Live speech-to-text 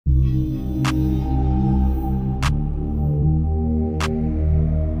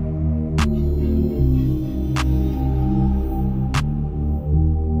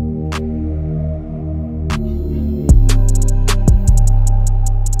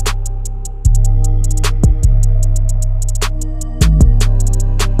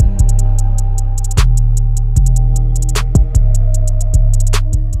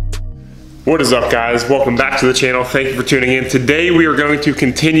What is up, guys? Welcome back to the channel. Thank you for tuning in. Today we are going to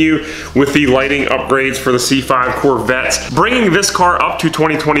continue with the lighting upgrades for the C5 Corvette, bringing this car up to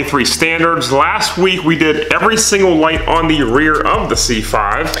 2023 standards. Last week we did every single light on the rear of the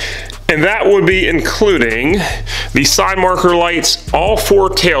C5, and that would be including the side marker lights, all four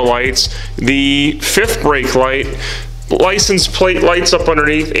tail lights, the fifth brake light, license plate lights up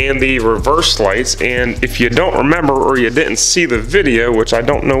underneath, and the reverse lights. And if you don't remember or you didn't see the video, which I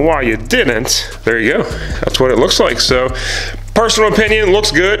don't know why you didn't, there you go. That's what it looks like. So personal opinion,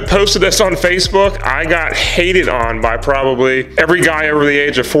 looks good. Posted this on Facebook. I got hated on by probably every guy over the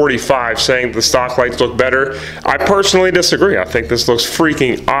age of 45 saying the stock lights look better. I personally disagree. I think this looks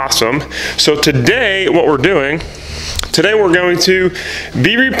freaking awesome. So today what we're doing, today we're going to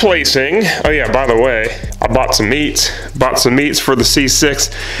be replacing, oh yeah, by the way, I bought some meats for the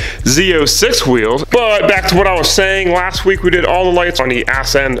C6 Z06 wheels. But back to what I was saying, last week we did all the lights on the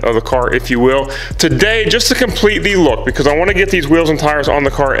ass end of the car, if you will. Today, just to complete the look, because I want to get these wheels and tires on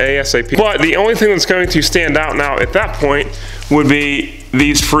the car ASAP. But the only thing that's going to stand out now at that point would be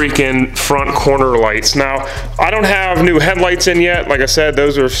these freaking front corner lights. Now, I don't have new headlights in yet. Like I said,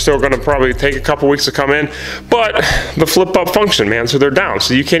 those are still gonna probably take a couple weeks to come in, but the flip up function, man, so they're down.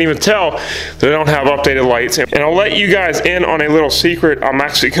 So you can't even tell they don't have updated lights. And I'll let you guys in on a little secret. I'm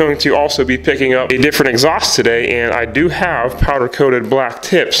actually going to also be picking up a different exhaust today, and I do have powder coated black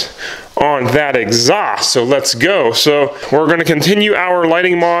tips on that exhaust, so let's go. So we're going to continue our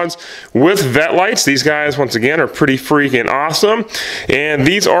lighting mods with Vette-Lights. These guys, once again, are pretty freaking awesome, and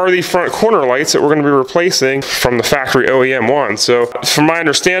these are the front corner lights that we're going to be replacing from the factory OEM one. So from my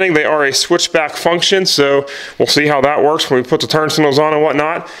understanding, they are a switchback function, so we'll see how that works when we put the turn signals on and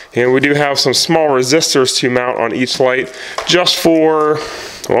whatnot. And we do have some small resistors to mount on each light, just for,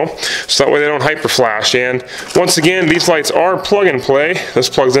 well, so that way they don't hyper flash. And once again, these lights are plug and play. This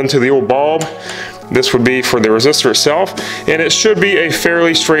plugs into the old bulb. This would be for the resistor itself, and it should be a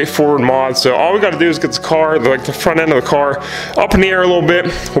fairly straightforward mod. So all we got to do is get the car, like the front end of the car, up in the air a little bit.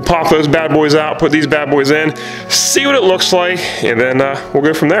 We'll pop those bad boys out, put these bad boys in, see what it looks like, and then we'll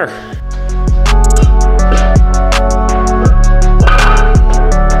go from there.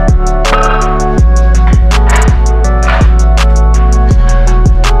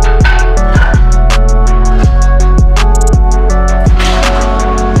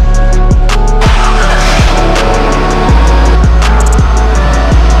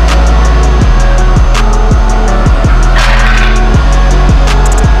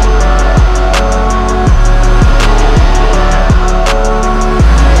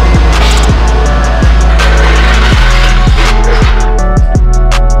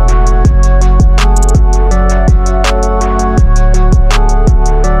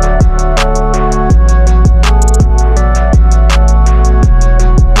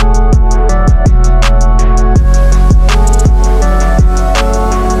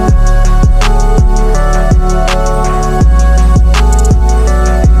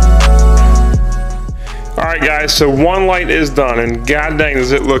 So one light is done, and god dang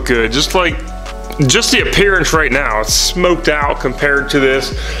does it look good. Just the appearance right now, it's smoked out compared to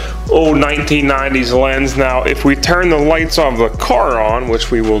this old 1990s lens. Now if we turn the lights of the car on, which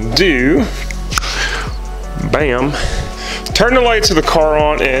we will do, bam, turn the lights of the car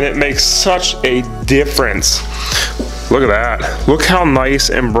on, and it makes such a difference. Look at that. Look how nice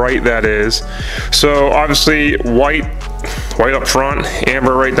and bright that is. So obviously white up front,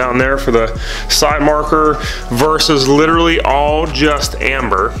 amber right down there for the side marker, versus literally all just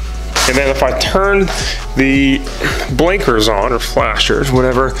amber. And then if I turn the blinkers on, or flashers,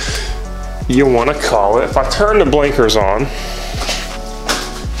 whatever you want to call it, if I turn the blinkers on,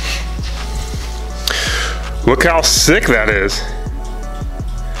 look how sick that is.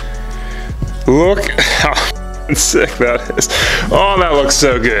 Look how sick that is. Oh, that looks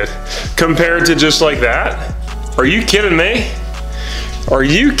so good. Compared to just like that. Are you kidding me? Are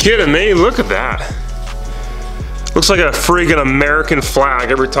you kidding me? Look at that. Looks like a friggin' American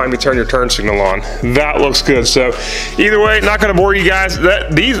flag every time you turn your turn signal on. That looks good. So either way, not gonna bore you guys.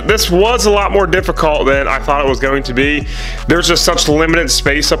 This was a lot more difficult than I thought it was going to be. There's just such limited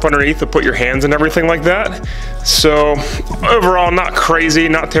space up underneath to put your hands and everything like that. So overall, not crazy,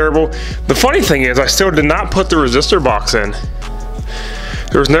 not terrible. The funny thing is, I still did not put the resistor box in.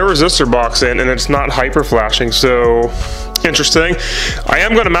 There's no resistor box in, and it's not hyper flashing, so interesting. I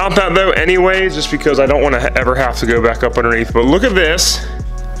am going to mount that though anyway, just because I don't want to ever have to go back up underneath. But look at this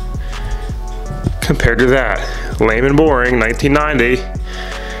compared to that. Lame and boring, 1990,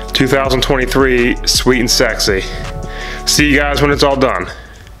 2023, sweet and sexy. See you guys when it's all done.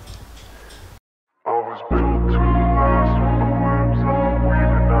 I was built to last when the whips are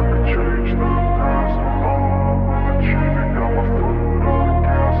weaving, I could change the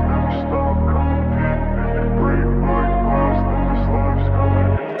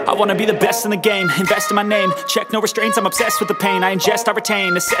I wanna be the best in the game, invest in my name. Check no restraints, I'm obsessed with the pain. I ingest, I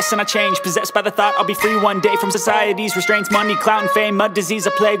retain, assess and I change. Possessed by the thought I'll be free one day from society's restraints. Money, clout and fame, mud, disease,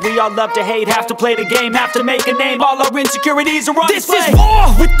 a plague. We all love to hate, have to play the game, have to make a name. All our insecurities are on display. This is war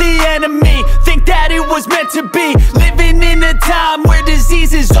with the enemy, think that it was meant to be. Living in a time where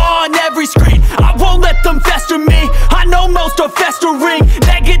disease is on every screen. I won't let them fester me, I know most are festering.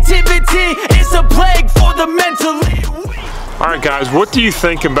 Negativity is a plague for the mentally weak. Alright guys, what do you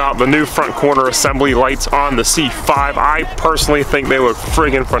think about the new front corner assembly lights on the C5? I personally think they look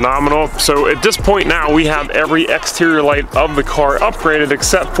friggin' phenomenal. So at this point now, we have every exterior light of the car upgraded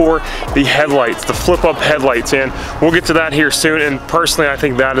except for the headlights, the flip-up headlights, and we'll get to that here soon. And personally, I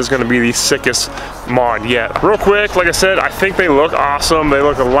think that is going to be the sickest mod yet. Real quick, like I said, I think they look awesome. They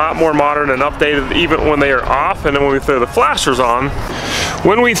look a lot more modern and updated even when they are off. And then when we throw the flashers on,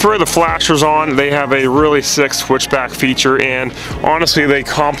 they have a really sick switchback feature, and honestly they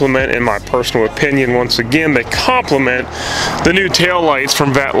complement, in my personal opinion, once again, they complement the new tail lights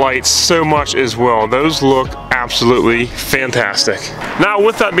from Vette-Lights so much as well. Those look absolutely fantastic. Now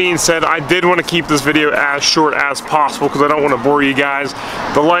with that being said, I did want to keep this video as short as possible because I don't want to bore you guys.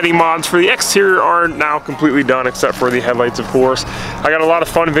 The lighting mods for the exterior are now completely done except for the headlights, of course. I got a lot of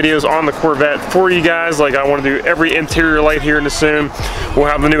fun videos on the Corvette for you guys. Like, I want to do every interior light here in the soon. We'll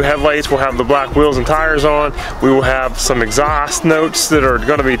have the new headlights, we'll have the black wheels and tires on, we will have some exhaust notes that are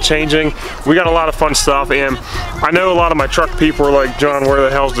going to be changing. We got a lot of fun stuff, and I know a lot of my truck people are like, John, where the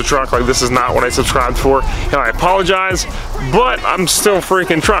hell's the truck? Like, this is not what I subscribed for, and I apologize, but I'm still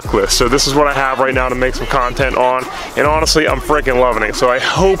freaking truckless, so this is what I have right now to make some content on, and honestly, I'm freaking loving it, so I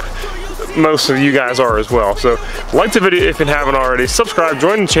hope most of you guys are as well. So like the video if you haven't already, subscribe,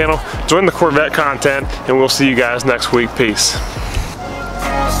 join the channel, join the Corvette content, and we'll see you guys next week. Peace.